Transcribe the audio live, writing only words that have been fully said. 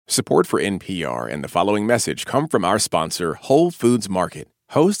Support for NPR and the following message come from our sponsor, Whole Foods Market.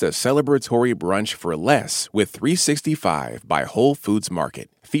 Host a celebratory brunch for less with 365 by Whole Foods Market,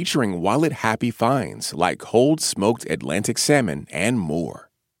 featuring wallet-happy finds like cold smoked Atlantic salmon and more.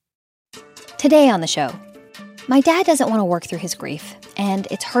 Today on the show, my dad doesn't want to work through his grief, and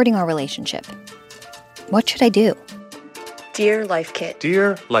it's hurting our relationship. What should I do? Dear Life Kit.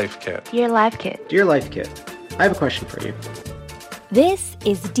 Dear Life Kit. Dear Life Kit. Dear Life Kit, I have a question for you. This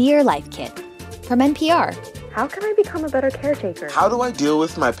is Dear Life Kit from NPR. How can I become a better caretaker? How do I deal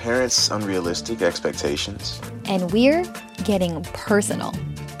with my parents' unrealistic expectations? And we're getting personal.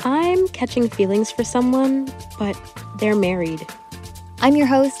 I'm catching feelings for someone, but they're married. I'm your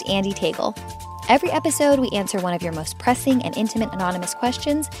host, Andee Tagle. Every episode, we answer one of your most pressing and intimate anonymous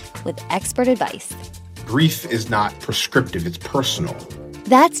questions with expert advice. Grief is not prescriptive, it's personal.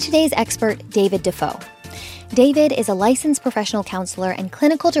 That's today's expert, David Defoe. David is a licensed professional counselor and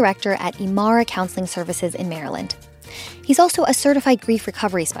clinical director at Imara Counseling Services in Maryland. He's also a certified grief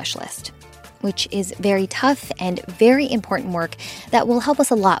recovery specialist, which is very tough and very important work that will help us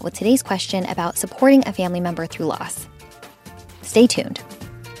a lot with today's question about supporting a family member through loss. Stay tuned.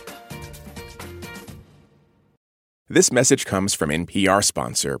 This message comes from NPR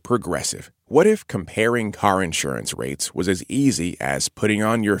sponsor Progressive. What if comparing car insurance rates was as easy as putting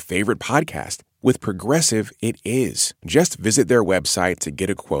on your favorite podcast? With Progressive, it is. Just visit their website to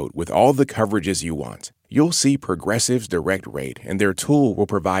get a quote with all the coverages you want. You'll see Progressive's direct rate, and their tool will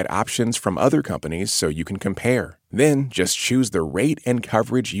provide options from other companies so you can compare. Then just choose the rate and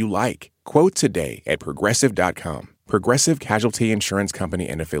coverage you like. Quote today at Progressive.com. Progressive Casualty Insurance Company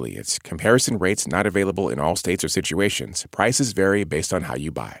and Affiliates. Comparison rates not available in all states or situations. Prices vary based on how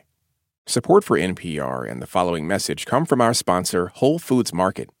you buy. Support for NPR and the following message come from our sponsor, Whole Foods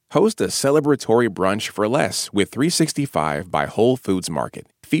Market. Host a celebratory brunch for less with 365 by Whole Foods Market,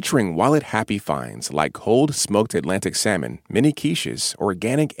 featuring wallet-happy finds like cold smoked Atlantic salmon, mini quiches,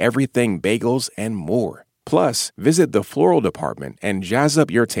 organic everything bagels, and more. Plus, visit the floral department and jazz up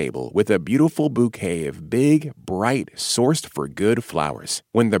your table with a beautiful bouquet of big, bright, sourced-for-good flowers.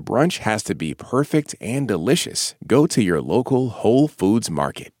 When the brunch has to be perfect and delicious, go to your local Whole Foods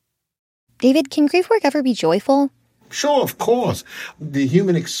Market. David, can grief work ever be joyful? Sure, of course. The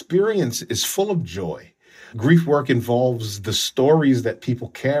human experience is full of joy. Grief work involves the stories that people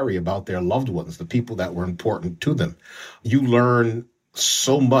carry about their loved ones, the people that were important to them. You learn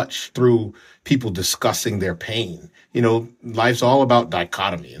so much through people discussing their pain. You know, life's all about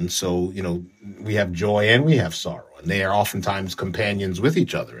dichotomy. And so, you know, we have joy and we have sorrow, and they are oftentimes companions with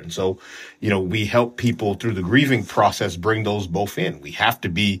each other. And so, you know, we help people through the grieving process bring those both in. We have to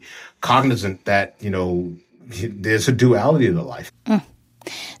be cognizant that, you know, there's a duality to life.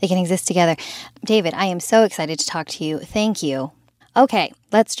 They can exist together. David, I am so excited to talk to you. Thank you. Okay,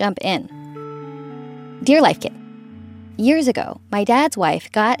 let's jump in. Dear Life Kit, years ago, my dad's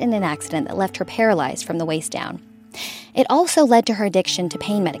wife got in an accident that left her paralyzed from the waist down. It also led to her addiction to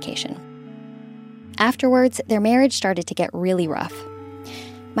pain medication. Afterwards, their marriage started to get really rough.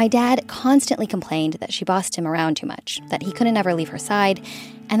 My dad constantly complained that she bossed him around too much, that he couldn't ever leave her side,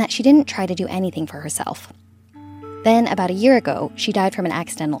 and that she didn't try to do anything for herself. Then, about a year ago, she died from an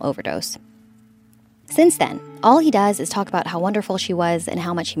accidental overdose. Since then, all he does is talk about how wonderful she was and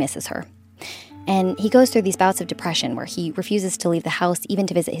how much he misses her. And he goes through these bouts of depression where he refuses to leave the house even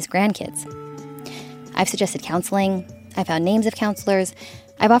to visit his grandkids. I've suggested counseling. I found names of counselors.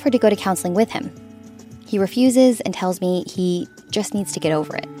 I've offered to go to counseling with him. He refuses and tells me he just needs to get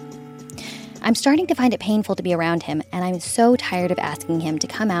over it. I'm starting to find it painful to be around him, and I'm so tired of asking him to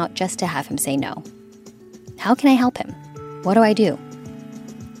come out just to have him say no. How can I help him? What do I do?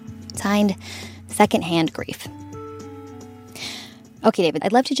 Signed, Secondhand Grief. Okay, David,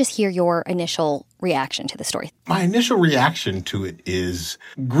 I'd love to just hear your initial reaction to the story. My initial reaction to it is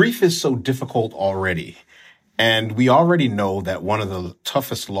grief is so difficult already. And we already know that one of the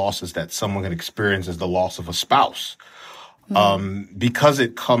toughest losses that someone can experience is the loss of a spouse. Because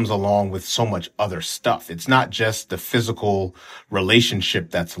it comes along with so much other stuff. It's not just the physical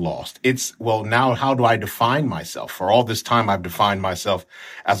relationship that's lost. It's, well, now how do I define myself? For all this time, I've defined myself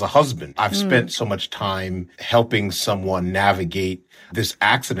as a husband. I've spent so much time helping someone navigate this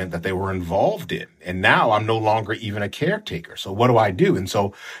accident that they were involved in. And now I'm no longer even a caretaker. So what do I do? And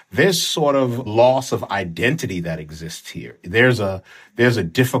so there's sort of loss of identity that exists here. There's a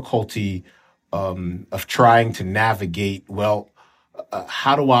difficulty of trying to navigate,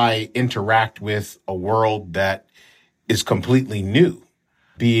 how do I interact with a world that is completely new?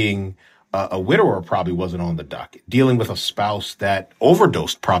 Being a widower probably wasn't on the docket. Dealing with a spouse that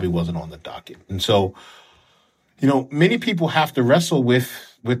overdosed probably wasn't on the docket. And so, you know, many people have to wrestle with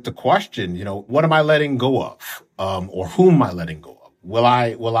with the question, what am I letting go of? Or whom am I letting go of? Will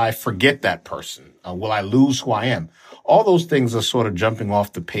I forget that person? Will I lose who I am? All those things are sort of jumping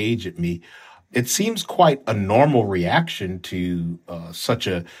off the page at me. It seems quite a normal reaction to such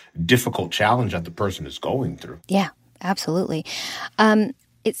a difficult challenge that the person is going through. Yeah, absolutely.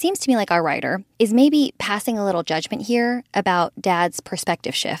 It seems to me like our writer is maybe passing a little judgment here about Dad's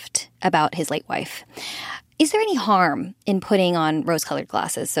perspective shift about his late wife. Is there any harm in putting on rose-colored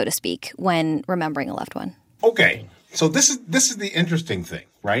glasses, so to speak, when remembering a loved one? Okay, so this is the interesting thing,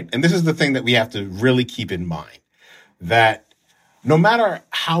 right? And this is the thing that we have to really keep in mind, that no matter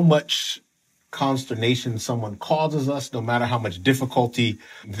how much consternation someone causes us, no matter how much difficulty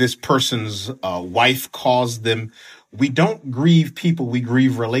this person's wife caused them, we don't grieve people, we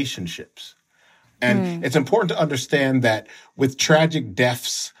grieve relationships. And it's important to understand that with tragic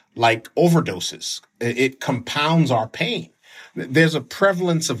deaths like overdoses, it compounds our pain. There's a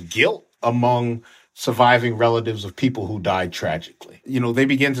prevalence of guilt among surviving relatives of people who died tragically. They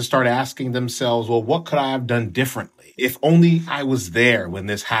begin to start asking themselves, well, what could I have done differently? If only I was there when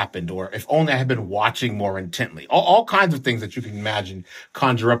this happened, or if only I had been watching more intently. All kinds of things that you can imagine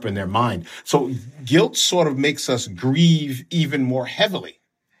conjure up in their mind. So guilt sort of makes us grieve even more heavily.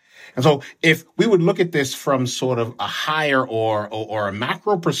 And so if we would look at this from sort of a higher or a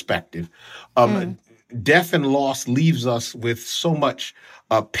macro perspective, death and loss leaves us with so much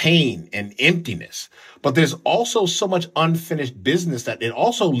pain and emptiness. But there's also so much unfinished business that it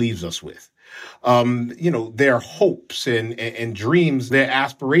also leaves us with. Their hopes and dreams, their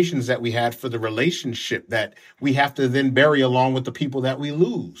aspirations that we had for the relationship that we have to then bury along with the people that we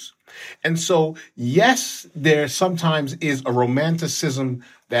lose. And so, yes, there sometimes is a romanticism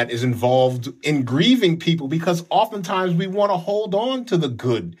that is involved in grieving people, because oftentimes we want to hold on to the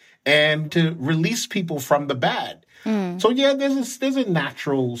good and to release people from the bad. So, yeah, there's a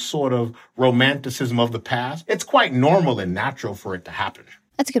natural sort of romanticism of the past. It's quite normal and natural for it to happen.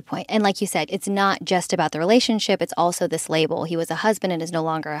 That's a good point. And like you said, it's not just about the relationship. It's also this label. He was a husband and is no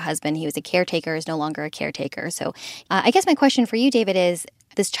longer a husband. He was a caretaker, is no longer a caretaker. So I guess my question for you, David, is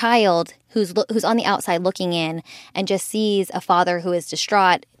this child who's on the outside looking in and just sees a father who is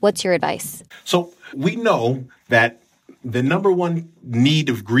distraught. What's your advice? So we know that the number one need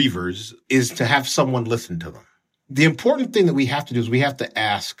of grievers is to have someone listen to them. The important thing that we have to do is we have to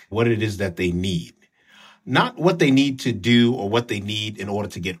ask what it is that they need. Not what they need to do or what they need in order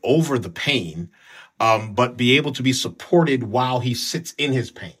to get over the pain, but be able to be supported while he sits in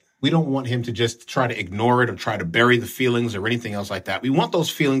his pain. We don't want him to just try to ignore it or try to bury the feelings or anything else like that. We want those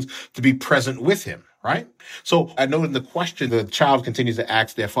feelings to be present with him, right? So I know in the question, the child continues to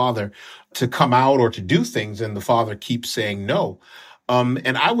ask their father to come out or to do things, and the father keeps saying no.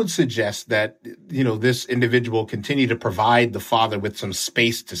 And I would suggest that, this individual continue to provide the father with some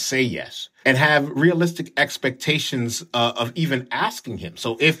space to say yes and have realistic expectations of even asking him.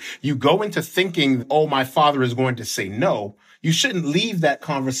 So if you go into thinking, oh, my father is going to say no, you shouldn't leave that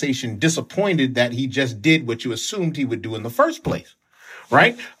conversation disappointed that he just did what you assumed he would do in the first place.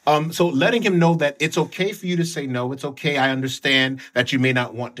 Right? So letting him know that it's okay for you to say no. It's okay. I understand that you may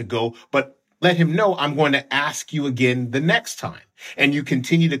not want to go, but let him know I'm going to ask you again the next time. And you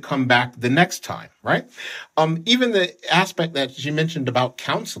continue to come back the next time, right? Even the aspect that she mentioned about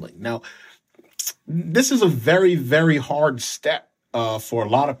counseling. Now, this is a very, very hard step for a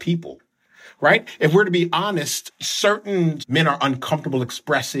lot of people, right? If we're to be honest, certain men are uncomfortable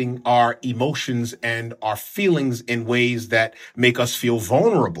expressing our emotions and our feelings in ways that make us feel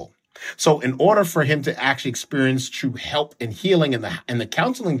vulnerable. So in order for him to actually experience true help and healing in the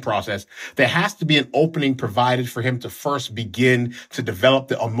counseling process, there has to be an opening provided for him to first begin to develop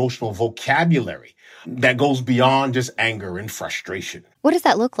the emotional vocabulary that goes beyond just anger and frustration. What does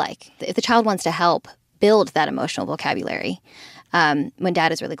that look like? If the child wants to help build that emotional vocabulary, when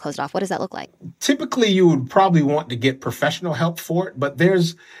dad is really closed off, what does that look like? Typically, you would probably want to get professional help for it, but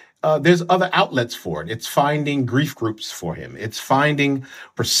there's other outlets for it. It's finding grief groups for him. It's finding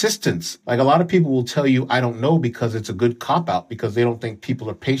persistence. Like a lot of people will tell you, I don't know, because it's a good cop-out, because they don't think people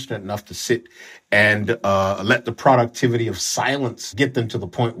are patient enough to sit and let the productivity of silence get them to the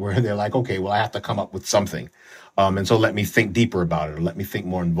point where they're like, okay, well, I have to come up with something. And so let me think deeper about it, or let me think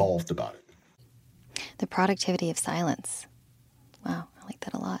more involved about it. The productivity of silence. Wow. I like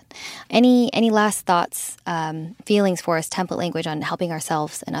that a lot. Any last thoughts, feelings for us, template language on helping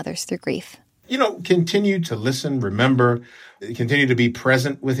ourselves and others through grief? Continue to listen, remember, continue to be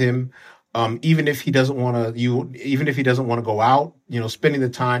present with him. Even if he doesn't want to go out, spending the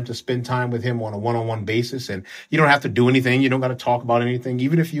time to spend time with him on a one-on-one basis. And you don't have to do anything. You don't got to talk about anything.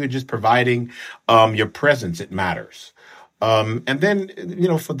 Even if you're just providing, your presence, it matters. And then,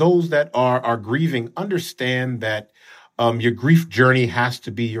 for those that are grieving, understand that your grief journey has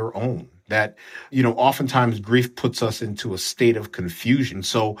to be your own. That, oftentimes grief puts us into a state of confusion.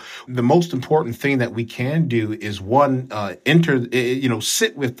 So the most important thing that we can do is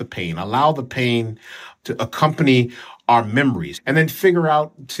sit with the pain, allow the pain to accompany our memories, and then figure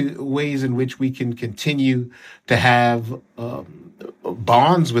out ways in which we can continue to have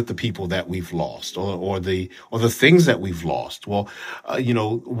bonds with the people that we've lost or the things that we've lost. Well,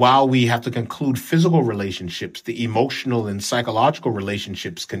 while we have to conclude physical relationships, the emotional and psychological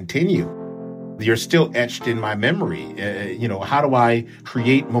relationships continue. You're still etched in my memory. How do I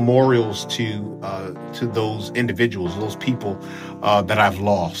create memorials to those individuals, those people that I've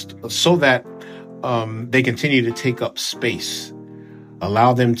lost, so that they continue to take up space?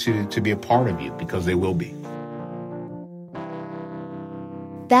 Allow them to be a part of you, because they will be.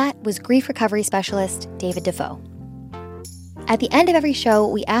 That was grief recovery specialist David Defoe. At the end of every show,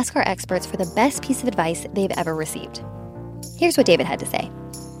 we ask our experts for the best piece of advice they've ever received. Here's what David had to say.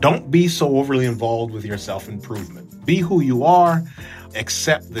 Don't be so overly involved with your self-improvement. Be who you are,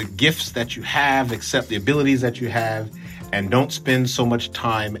 accept the gifts that you have, accept the abilities that you have, and don't spend so much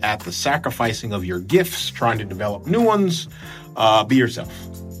time at the sacrificing of your gifts, trying to develop new ones. Be yourself.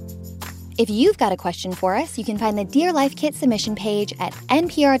 If you've got a question for us, you can find the Dear Life Kit submission page at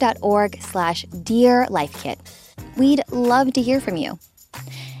npr.org/dearlifekit. We'd love to hear from you.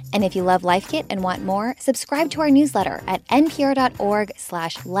 And if you love Life Kit and want more, subscribe to our newsletter at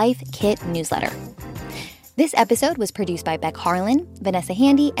npr.org/lifekitnewsletter. This episode was produced by Beck Harlan, Vanessa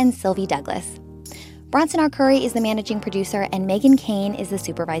Handy, and Sylvie Douglas. Bronson Arcuri is the managing producer, and Megan Kane is the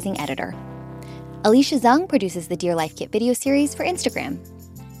supervising editor. Alicia Zung produces the Dear Life Kit video series for Instagram.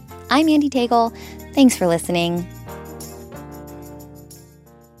 I'm Andy Tagle. Thanks for listening.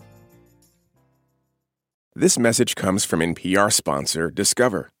 This message comes from NPR sponsor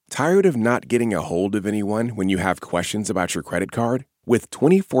Discover. Tired of not getting a hold of anyone when you have questions about your credit card? With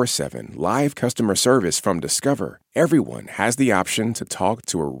 24/7 live customer service from Discover, everyone has the option to talk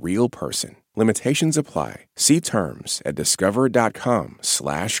to a real person. Limitations apply. See terms at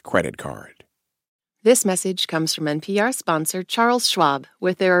discover.com/creditcard. This message comes from NPR sponsor Charles Schwab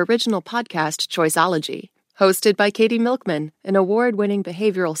with their original podcast, Choiceology. Hosted by Katie Milkman, an award-winning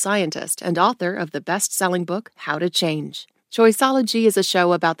behavioral scientist and author of the best-selling book, How to Change. Choiceology is a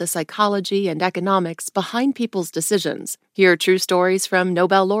show about the psychology and economics behind people's decisions. Hear true stories from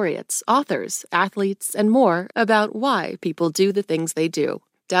Nobel laureates, authors, athletes, and more about why people do the things they do.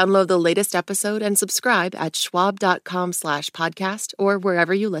 Download the latest episode and subscribe at schwab.com/podcast or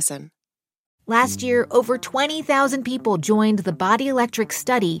wherever you listen. Last year, over 20,000 people joined the Body Electric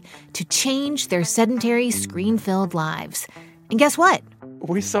study to change their sedentary, screen-filled lives. And guess what?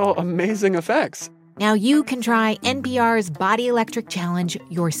 We saw amazing effects. Now you can try NPR's Body Electric Challenge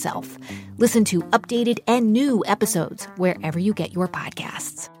yourself. Listen to updated and new episodes wherever you get your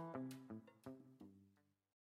podcasts.